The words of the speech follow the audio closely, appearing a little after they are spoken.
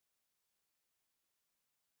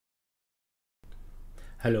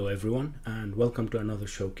Hello everyone and welcome to another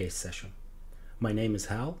showcase session. My name is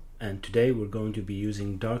Hal and today we're going to be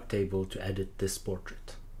using darktable to edit this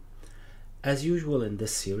portrait. As usual in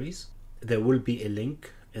this series, there will be a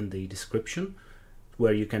link in the description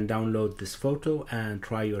where you can download this photo and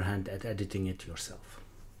try your hand at editing it yourself.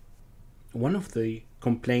 One of the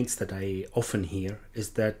complaints that I often hear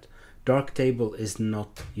is that darktable is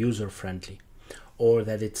not user-friendly, or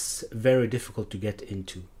that it's very difficult to get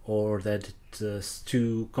into, or that it's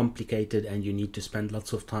too complicated and you need to spend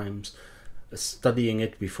lots of time studying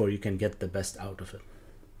it before you can get the best out of it.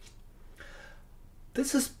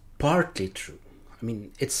 This is partly true. I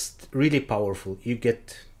mean, it's really powerful. You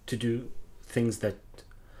get to do things that,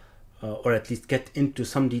 or at least get into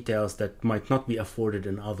some details that might not be afforded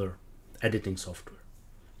in other editing software.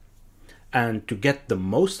 And to get the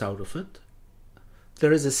most out of it,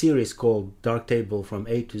 there is a series called Darktable from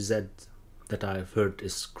A to Z that I've heard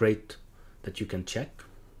is great that you can check.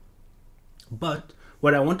 But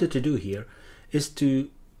what I wanted to do here is to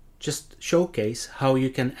just showcase how you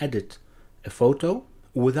can edit a photo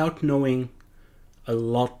without knowing a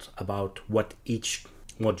lot about what each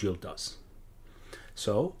module does.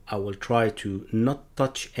 So I will try to not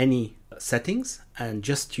touch any settings and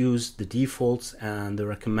just use the defaults and the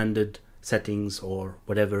recommended settings or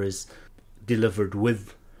whatever is delivered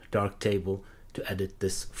with darktable to edit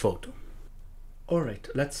this photo. Alright,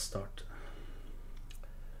 let's start.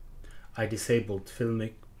 I disabled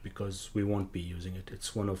filmic because we won't be using it.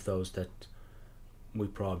 It's one of those that we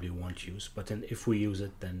probably won't use, but then if we use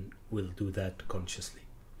it, then we'll do that consciously.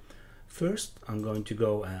 First, I'm going to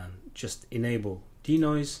go and just enable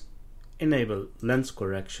denoise, enable lens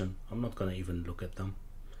correction. I'm not going to even look at them,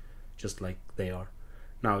 just like they are.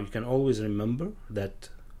 Now you can always remember that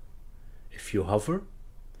if you hover,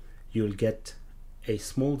 you'll get a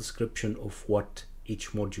small description of what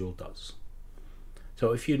each module does.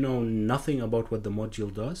 So if you know nothing about what the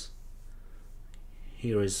module does,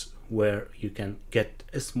 here is where you can get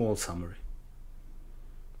a small summary.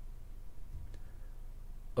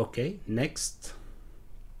 Okay, next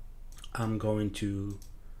I'm going to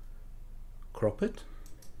crop it.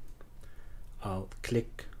 I'll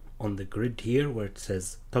click on the grid here where it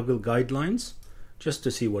says toggle guidelines just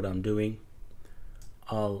to see what I'm doing.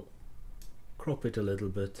 I'll crop it a little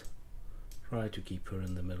bit, try to keep her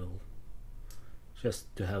in the middle,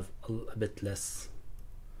 just to have a bit less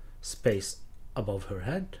space above her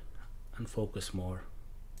head and focus more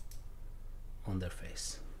on their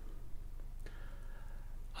face.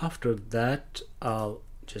 After that, I'll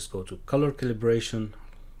just go to color calibration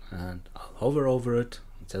and I'll hover over it.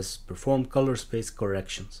 It says perform color space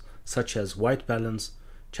corrections such as white balance,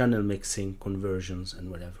 channel mixing, conversions,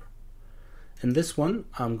 and whatever. In this one,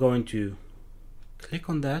 I'm going to click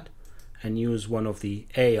on that and use one of the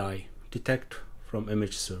AI, detect from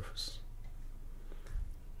image surface.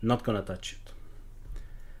 Not gonna touch it.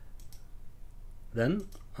 Then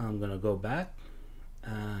I'm gonna go back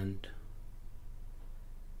and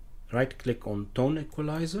right click on tone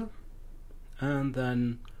equalizer and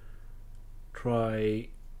then try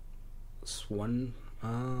this one.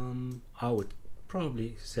 I would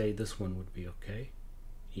probably say this one would be okay.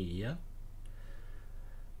 Yeah,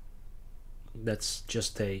 that's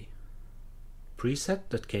just a preset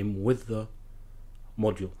that came with the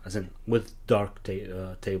module, as in with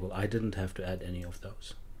darktable. I didn't have to add any of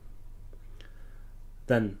those.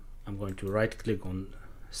 Then I'm going to right click on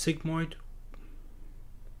sigmoid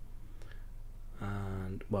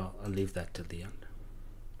and well, I'll leave that till the end.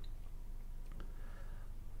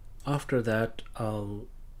 After that, I'll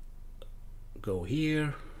go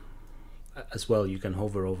here as well. You can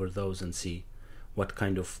hover over those and see what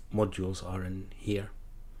kind of modules are in here.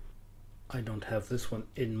 I don't have this one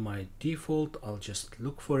in my default. I'll just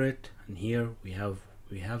look for it, and here we have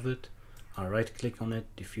it. I'll right click on it,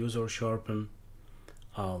 diffuse or sharpen.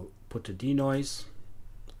 I'll put a denoise.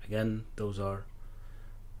 Again, those are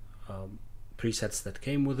presets that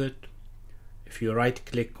came with it. If you right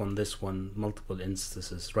click on this one, multiple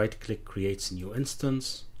instances, right click creates a new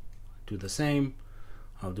instance. Do the same.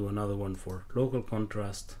 I'll do another one for local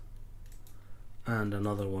contrast and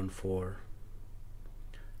another one for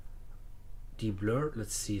deblur.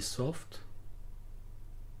 Let's see, soft,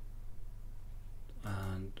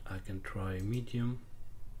 and I can try medium.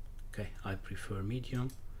 Okay, I prefer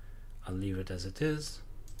medium. I'll leave it as it is.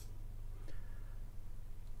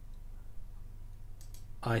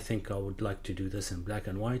 I think I would like to do this in black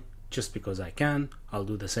and white just because I can. I'll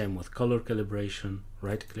do the same with color calibration,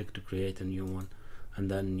 right click to create a new one, and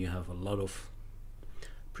then you have a lot of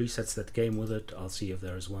presets that came with it. I'll see if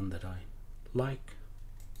there is one that I like.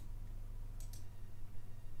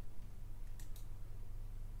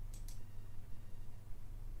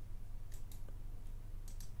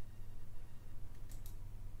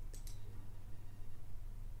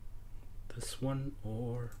 this one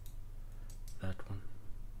or that one?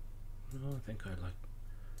 No, I think I like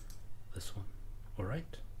this one.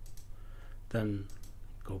 Alright, then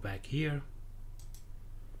go back here,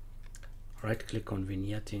 right click on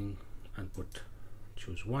vignetting and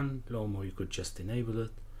choose one. Lomo, you could just enable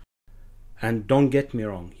it. And don't get me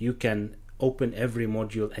wrong, you can open every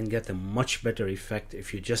module and get a much better effect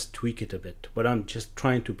if you just tweak it a bit, but I'm just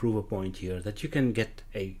trying to prove a point here that you can get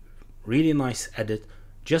a really nice edit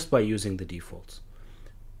just by using the defaults.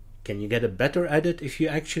 Can you get a better edit if you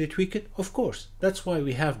actually tweak it? Of course, that's why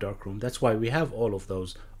we have Darkroom, that's why we have all of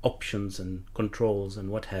those options and controls and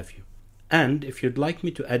what have you. And if you'd like me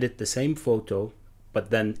to edit the same photo but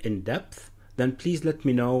then in depth, then please let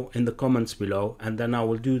me know in the comments below, and then I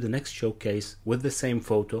will do the next showcase with the same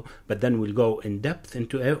photo, but then we'll go in depth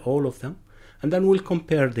into all of them, and then we'll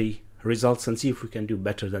compare the results and see if we can do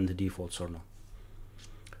better than the defaults or not.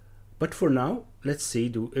 But for now, let's see,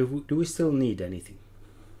 do we still need anything?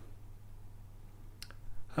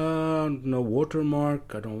 No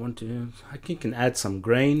watermark, I don't want to. I can add some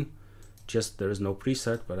grain, just there is no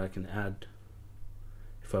preset, but I can add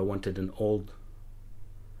if I wanted an old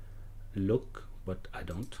look, but I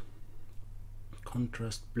don't.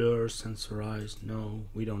 Contrast, blur, sensorize, no,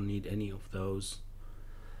 we don't need any of those.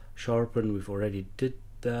 Sharpen, we've already did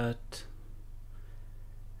that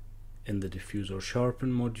in the diffuser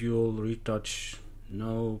sharpen module. Retouch,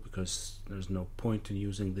 no, because there's no point in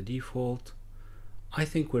using the default. I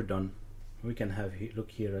think we're done. We can have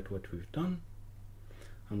look here at what we've done.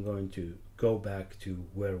 I'm going to go back to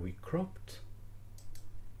where we cropped.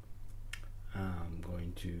 I'm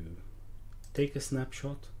going to take a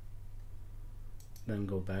snapshot, then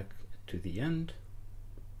go back to the end,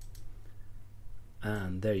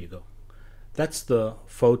 and there you go. That's the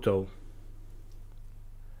photo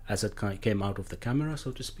as it came out of the camera,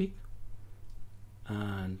 so to speak,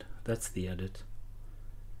 and that's the edit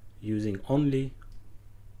using only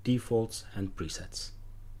defaults and presets.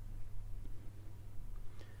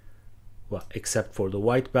 Well, except for the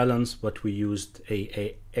white balance, but we used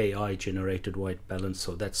a AI generated white balance,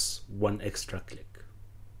 so that's one extra click.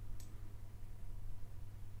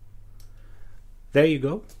 There you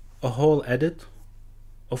go, a whole edit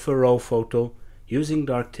of a raw photo using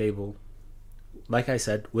Darktable, like I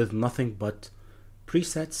said, with nothing but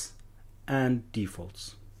presets and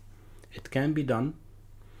defaults. It can be done.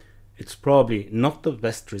 It's probably not the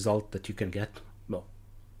best result that you can get. Well,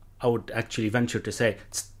 I would actually venture to say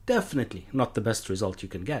it's definitely not the best result you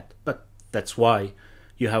can get, but that's why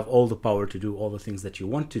you have all the power to do all the things that you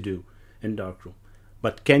want to do in Darkroom.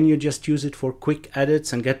 But can you just use it for quick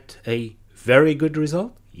edits and get a very good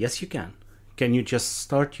result? Yes, you can. Can you just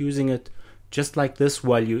start using it just like this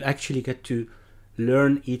while you actually get to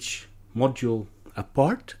learn each module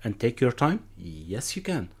apart and take your time? Yes, you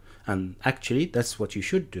can. And actually, that's what you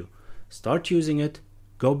should do. Start using it,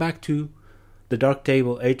 go back to the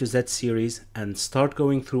Darktable A to Z series and start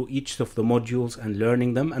going through each of the modules and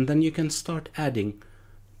learning them, and then you can start adding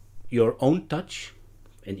your own touch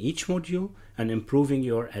in each module and improving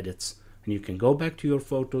your edits. And you can go back to your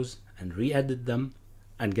photos and re-edit them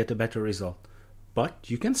and get a better result. But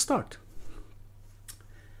you can start.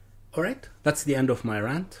 Alright, that's the end of my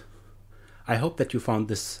rant. I hope that you found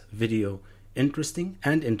this video interesting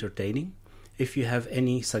and entertaining. If you have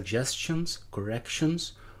any suggestions,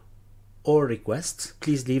 corrections, or requests,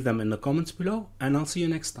 please leave them in the comments below, and I'll see you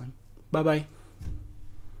next time. Bye bye.